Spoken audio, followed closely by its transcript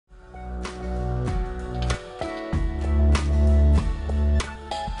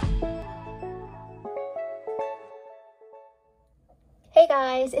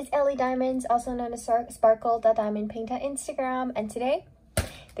guys, it's Ellie Diamonds, also known as sparkle.diamondpaint on Instagram, and today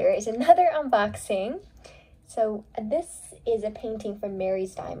there is another unboxing. So this is a painting from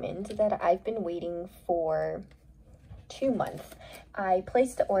Mary's Diamond that I've been waiting for 2 months. I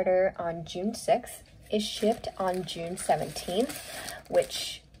placed the order on June 6th. It shipped on June 17th,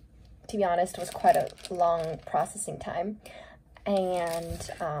 which, to be honest, was quite a long processing time. And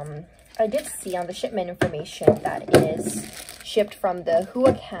I did see on the shipment information that it is shipped from the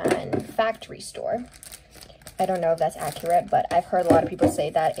Huacan factory store. I don't know if that's accurate, but I've heard a lot of people say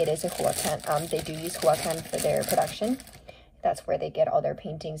that it is a Huacan. They do use Huacan for their production. That's where they get all their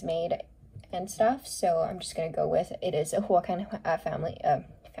paintings made and stuff. So I'm just gonna go with it is a Huacan a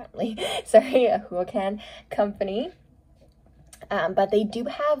Huacan company. But they do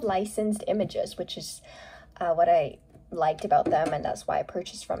have licensed images, which is what I liked about them, and that's why I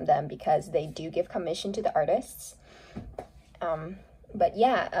purchased from them, because they do give commission to the artists. But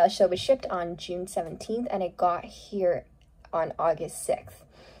yeah, so it was shipped on June 17th and it got here on August 6th.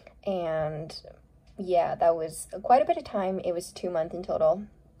 And yeah, that was quite a bit of time. It was 2 months in total.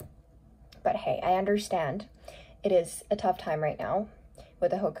 But hey, I understand. It is a tough time right now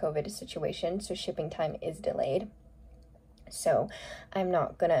with the whole COVID situation, so shipping time is delayed. So I'm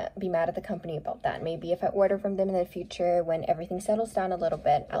not gonna be mad at the company about that. Maybe if I order from them in the future, when everything settles down a little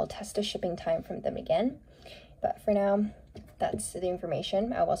bit, I'll test the shipping time from them again. But for now, that's the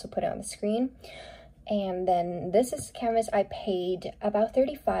information. I'll also put it on the screen. And then this is canvas I paid about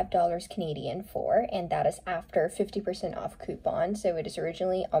 $35 Canadian for, and that is after 50% off coupon. So it is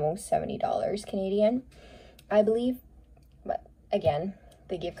originally almost $70 Canadian, I believe. But again,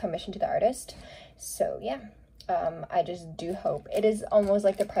 they give commission to the artist. So yeah. I just do hope. It is almost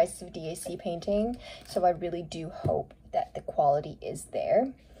like the price of DAC painting, so I really do hope that the quality is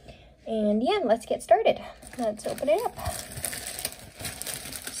there. And yeah, let's get started. Let's open it up.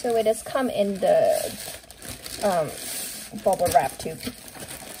 So it does come in the bubble wrap tube.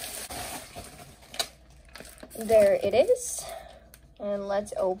 There it is. And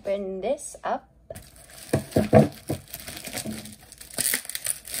let's open this up.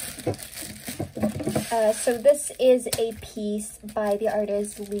 So this is a piece by the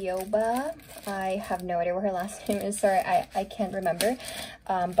artist Leoba. I have no idea what her last name is. Sorry, I can't remember.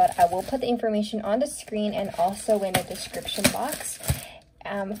 But I will put the information on the screen and also in the description box.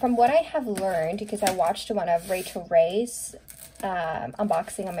 From what I have learned, because I watched one of Rachel Ray's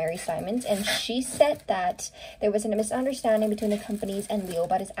unboxing on Mary's Diamonds, and she said that there was a misunderstanding between the companies, and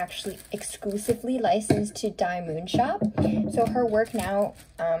Leoba is actually exclusively licensed to Diamond Shop. So her work now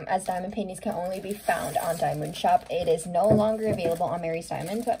as diamond paintings can only be found on Diamond Shop. It is no longer available on Mary's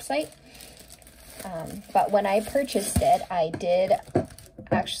Diamonds website. But when I purchased it, I did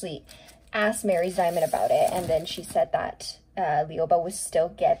actually ask Mary's Diamond about it, and then she said that Leoba would still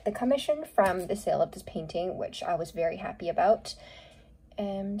get the commission from the sale of this painting, which I was very happy about.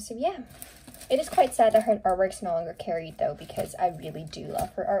 So yeah, it is quite sad that her artwork's no longer carried though, because I really do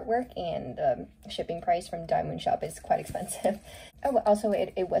love her artwork, and the shipping price from Diamond Shop is quite expensive. Oh, also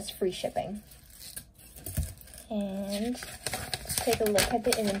it was free shipping. And let's take a look at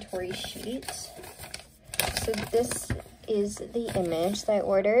the inventory sheet. So this is the image that I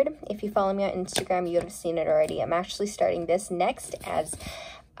ordered. If you follow me on Instagram, you would have seen it already. I'm actually starting this next, as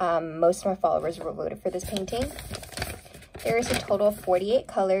most of my followers were voted for this painting. There is a total of 48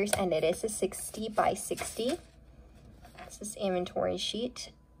 colors, and it is a 60 by 60. This is inventory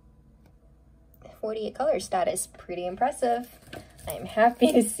sheet. 48 colors. That is pretty impressive. I'm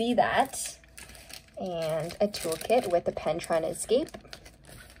happy to see that. And a toolkit with the pen trying to escape.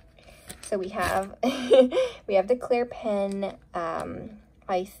 So we have we have the clear pen.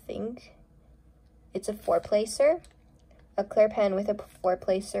 I think it's a 4-placer, a clear pen with a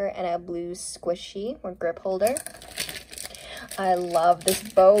 4-placer, and a blue squishy or grip holder. I love this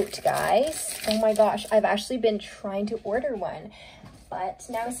boat, guys. Oh my gosh, I've actually been trying to order one, but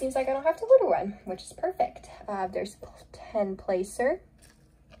now it seems like I don't have to order one, which is perfect. There's a 10-placer,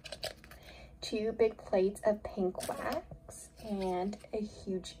 2 big plates of pink wax, and a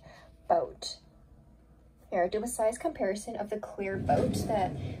huge boat. Here, I'll do a size comparison of the clear boat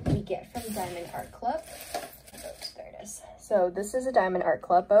that we get from Diamond Art Club. There it is. So this is a Diamond Art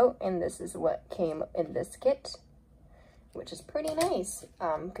Club boat, and this is what came in this kit, which is pretty nice,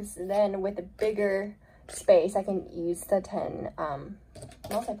 because then with a bigger space, I can use the 10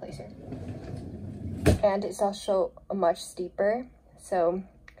 multi-placer. And it's also much steeper, so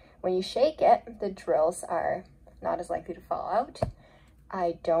when you shake it, the drills are not as likely to fall out.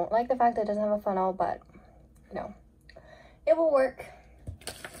 I don't like the fact that it doesn't have a funnel, but you know, it will work.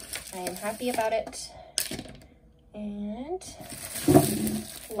 I am happy about it. And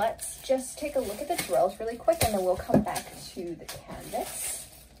let's just take a look at the drills really quick and then we'll come back to the canvas.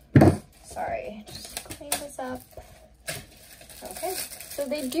 Sorry, just clean this up. Okay, so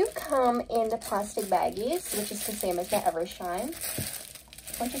they do come in the plastic baggies, which is the same as my Evershine,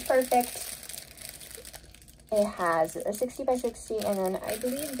 which is perfect. It has a 60 by 60, and then I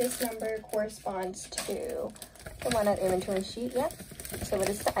believe this number corresponds to the one on inventory sheet. Yep. So it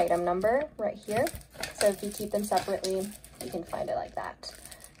is the item number right here. So if you keep them separately, you can find it like that.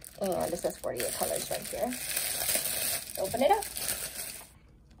 And it says 48 colors right here. Open it up.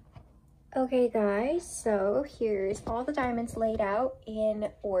 Okay guys, so here's all the diamonds laid out in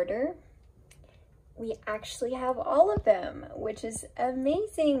order. We actually have all of them, which is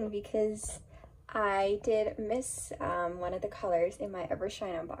amazing because I did miss one of the colors in my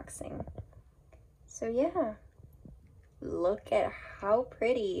Evershine unboxing. So yeah, look at how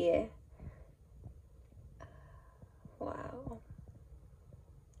pretty. Wow.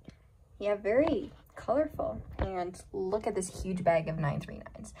 Yeah, very colorful. And look at this huge bag of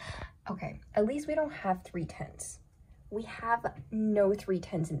 939s. Okay, at least we don't have 310s. We have no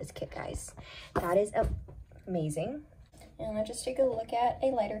 310s in this kit, guys. That is amazing. And let's just take a look at a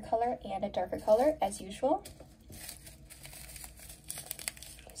lighter color and a darker color as usual.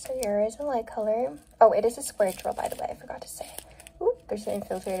 So here is a light color. Oh, it is a square drill, by the way, I forgot to say. Ooh, there's an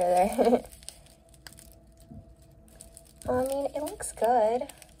infiltrator there. I mean, it looks good.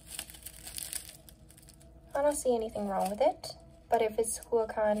 I don't see anything wrong with it. But if it's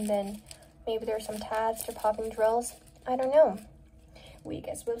Huacan, then maybe there's some tabs or popping drills. I don't know. We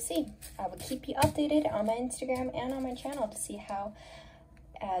guess we'll see. I will keep you updated on my Instagram and on my channel to see how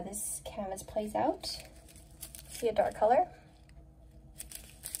this canvas plays out. See a dark color.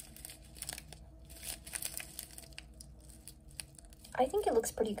 I think it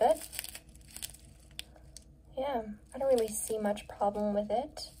looks pretty good. Yeah, I don't really see much problem with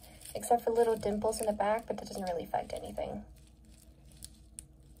it, except for little dimples in the back, but that doesn't really affect anything.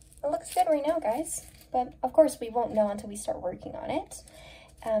 It looks good right now, guys, but of course we won't know until we start working on it.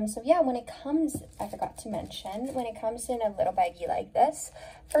 So yeah, when it comes, I forgot to mention, when it comes in a little baggie like this,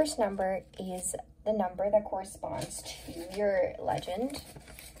 first number is the number that corresponds to your legend,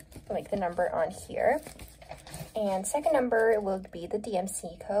 like the number on here. And second number will be the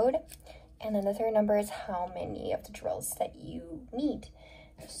DMC code. And then the third number is how many of the drills that you need.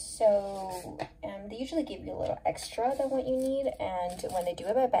 So they usually give you a little extra than what you need, and when they do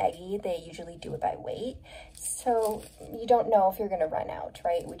it by baggie, they usually do it by weight, so you don't know if you're going to run out,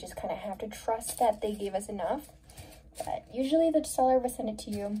 right? We just kind of have to trust that they gave us enough, but usually the seller will send it to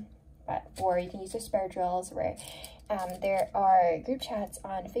you, or you can use their spare drills, where there are group chats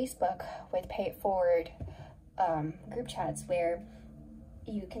on Facebook with Pay It Forward group chats where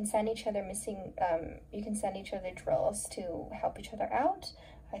you can send each other you can send each other drills to help each other out.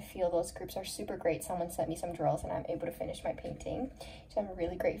 I feel those groups are super great. Someone sent me some drills and I'm able to finish my painting, which I'm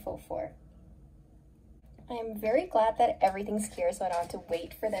really grateful for. I am very glad that everything's here, so I don't have to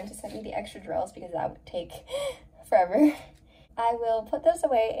wait for them to send me the extra drills because that would take forever. I will put those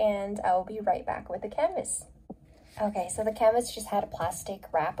away and I will be right back with the canvas. Okay, so the canvas just had a plastic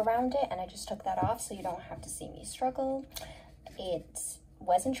wrap around it and I just took that off so you don't have to see me struggle. It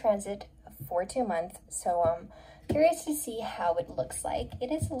was in transit for 2 months, so curious to see how it looks like.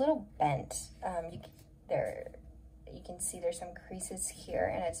 It is a little bent. You can see there's some creases here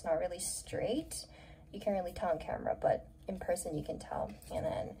and it's not really straight. You can't really tell on camera, but in person you can tell. And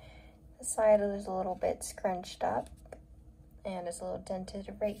then the side is a little bit scrunched up and it's a little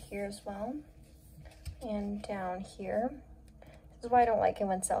dented right here as well. And down here. This is why I don't like it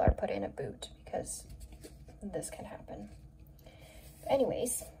when seller put in a boot, because this can happen. But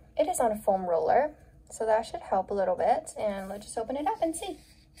anyways, it is on a foam roller, so that should help a little bit. And let's just open it up and see.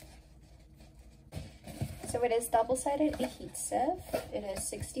 So it is double-sided adhesive. It is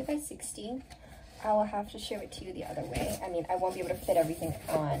 60 by 60. I will have to show it to you the other way. I mean, I won't be able to fit everything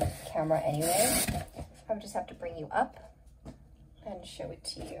on camera anyway. I would just have to bring you up and show it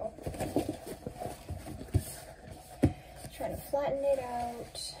to you. Trying to flatten it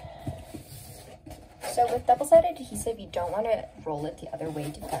out. So with double-sided adhesive, you don't want to roll it the other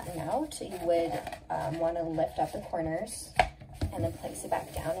way to flatten out. You would want to lift up the corners and then place it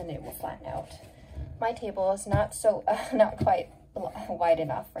back down and it will flatten out. My table is not quite wide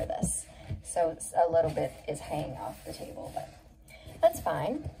enough for this, so a little bit is hanging off the table, but that's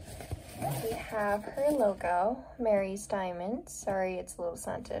fine. We have her logo, Mary's Diamonds. Sorry, it's a little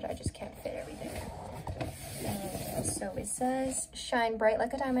slanted. I just can't fit everything. And so it says, shine bright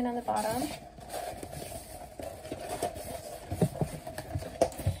like a diamond on the bottom.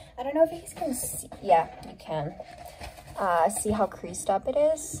 I don't know if you guys can see. Yeah, you can. See how creased up it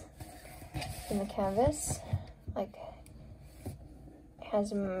is in the canvas? Like, it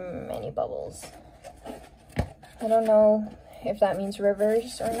has many bubbles. I don't know if that means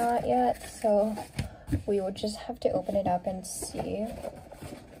rivers or not yet, so we would just have to open it up and see.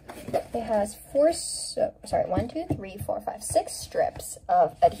 It has 6 strips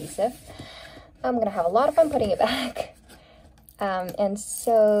of adhesive. I'm gonna have a lot of fun putting it back. And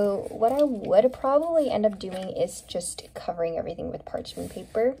so what I would probably end up doing is just covering everything with parchment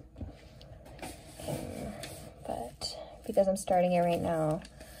paper. But because I'm starting it right now,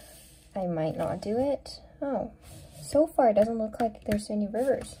 I might not do it. Oh, so far it doesn't look like there's any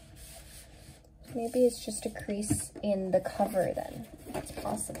rivers. Maybe it's just a crease in the cover then. It's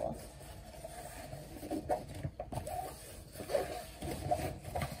possible.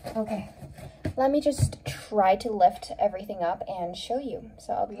 Okay, let me just try to lift everything up and show you.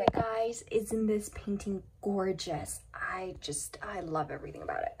 So I'll be right back. Guys, isn't this painting gorgeous? I love everything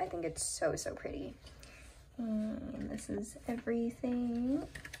about it. I think it's so pretty. And this is everything.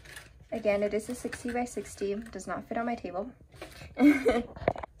 Again, it is a 60 by 60. Does not fit on my table.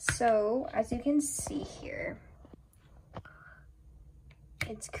 So as you can see here,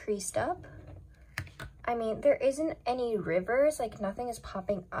 it's creased up. I mean, there isn't any rivers, like nothing is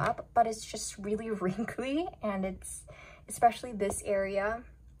popping up, but it's just really wrinkly, and it's, especially this area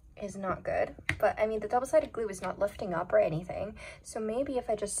is not good. But I mean, the double-sided glue is not lifting up or anything. So maybe if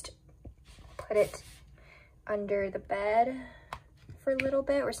I just put it under the bed for a little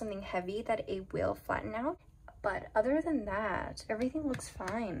bit or something heavy, that it will flatten out. But other than that, everything looks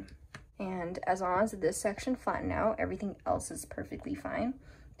fine. And as long as this section flatten out, everything else is perfectly fine.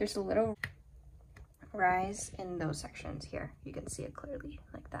 There's a little rise in those sections here. You can see it clearly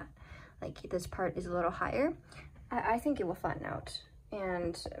like that. Like this part is a little higher. I think it will flatten out.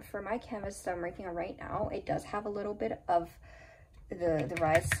 And for my canvas that I'm working on right now, it does have a little bit of the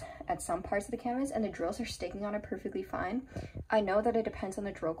rise at some parts of the canvas, and the drills are sticking on it perfectly fine. I know that it depends on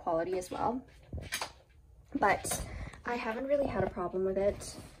the drill quality as well, but I haven't really had a problem with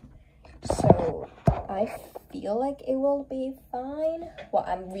it. So I feel like it will be fine. Well,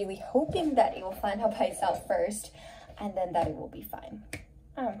 I'm really hoping that it will flatten out by itself first, and then that it will be fine.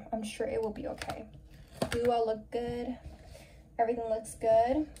 I'm sure it will be okay. Glue all look good. Everything looks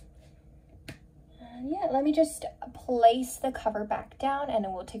good. And yeah, let me just place the cover back down, and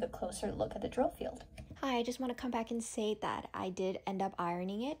then we'll take a closer look at the drill field. Hi, I just want to come back and say that I did end up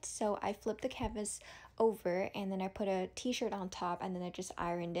ironing it. So I flipped the canvas over, and then I put a t-shirt on top, and then I just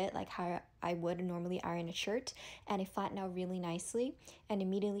ironed it like how I would normally iron a shirt, and it flattened out really nicely. And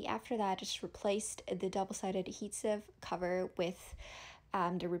immediately after that, I just replaced the double-sided adhesive cover with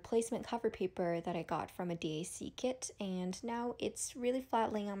the replacement cover paper that I got from a DAC kit, and now it's really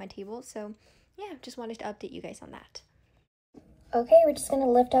flat laying on my table. So yeah, just wanted to update you guys on that. Okay, we're just going to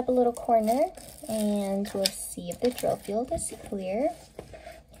lift up a little corner, and we'll see if the drill field is clear.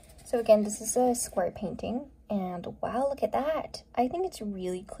 So again, this is a square painting, and wow, look at that. I think it's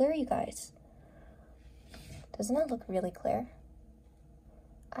really clear, you guys. Doesn't that look really clear?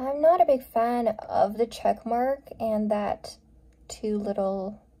 I'm not a big fan of the check mark and that two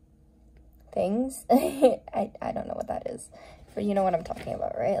little things. I don't know what that is, but you know what I'm talking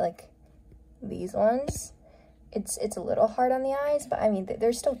about, right? Like these ones. It's a little hard on the eyes, but I mean,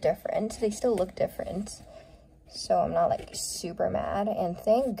 they're still different. They still look different. So I'm not like super mad. And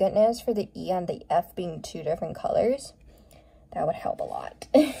thank goodness for the E and the F being two different colors. That would help a lot.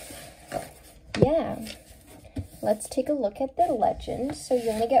 Yeah. Let's take a look at the legend. So you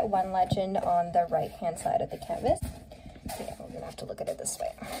only get one legend on the right-hand side of the canvas. Yeah, we're gonna have to look at it this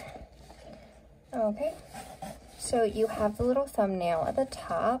way. Okay. So you have the little thumbnail at the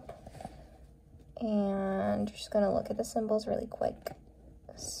top. And just gonna look at the symbols really quick.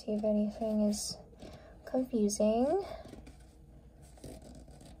 See if anything is confusing.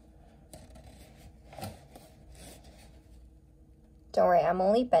 Don't worry, I'm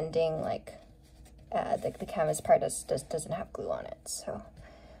only bending like the canvas part doesn't have glue on it. So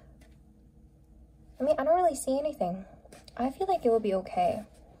I mean, I don't really see anything. I feel like it will be okay.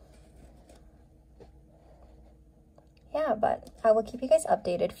 Yeah, but I will keep you guys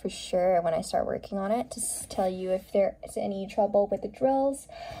updated for sure when I start working on it, to tell you if there is any trouble with the drills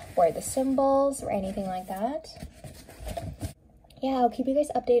or the symbols or anything like that. Yeah, I'll keep you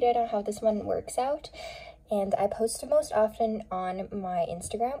guys updated on how this one works out. And I post most often on my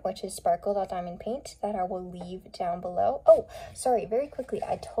Instagram, which is sparkle.diamondpaint, that I will leave down below. Oh, sorry, very quickly,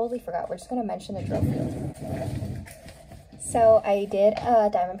 I totally forgot. We're just going to mention the drill field. So I did a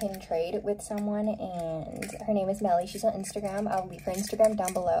diamond painting trade with someone, and her name is Melly. She's on Instagram. I'll leave her Instagram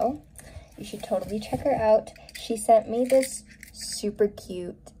down below. You should totally check her out. She sent me this super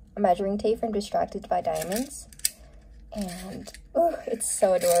cute measuring tape from Distracted by Diamonds. And oh, it's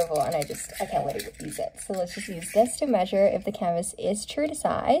so adorable, and I can't wait to use it. So let's just use this to measure if the canvas is true to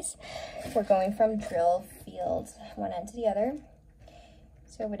size. We're going from drill field one end to the other.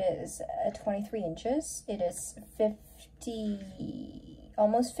 So it is 23 inches. It is 50,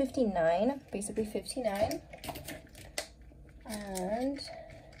 almost 59, basically 59, and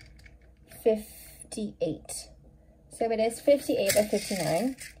 58. So it is 58 by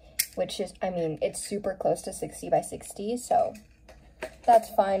 59. Which is, I mean, it's super close to 60 by 60, so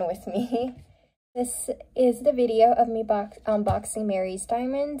that's fine with me. This is the video of me unboxing Mary's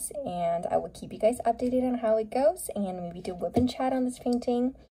diamonds, and I will keep you guys updated on how it goes, and maybe do whip and chat on this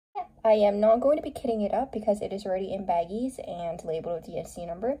painting. I am not going to be kitting it up because it is already in baggies and labeled with the ESC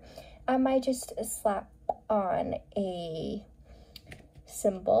number. I might just slap on a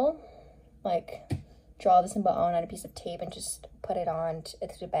symbol, like draw the symbol on a piece of tape and just put it on to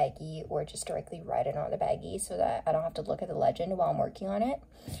the baggie, or just directly write it on the baggie so that I don't have to look at the legend while I'm working on it.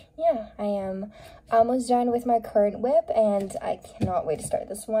 Yeah, I am almost done with my current whip, and I cannot wait to start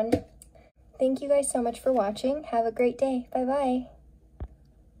this one. Thank you guys so much for watching. Have a great day. Bye bye.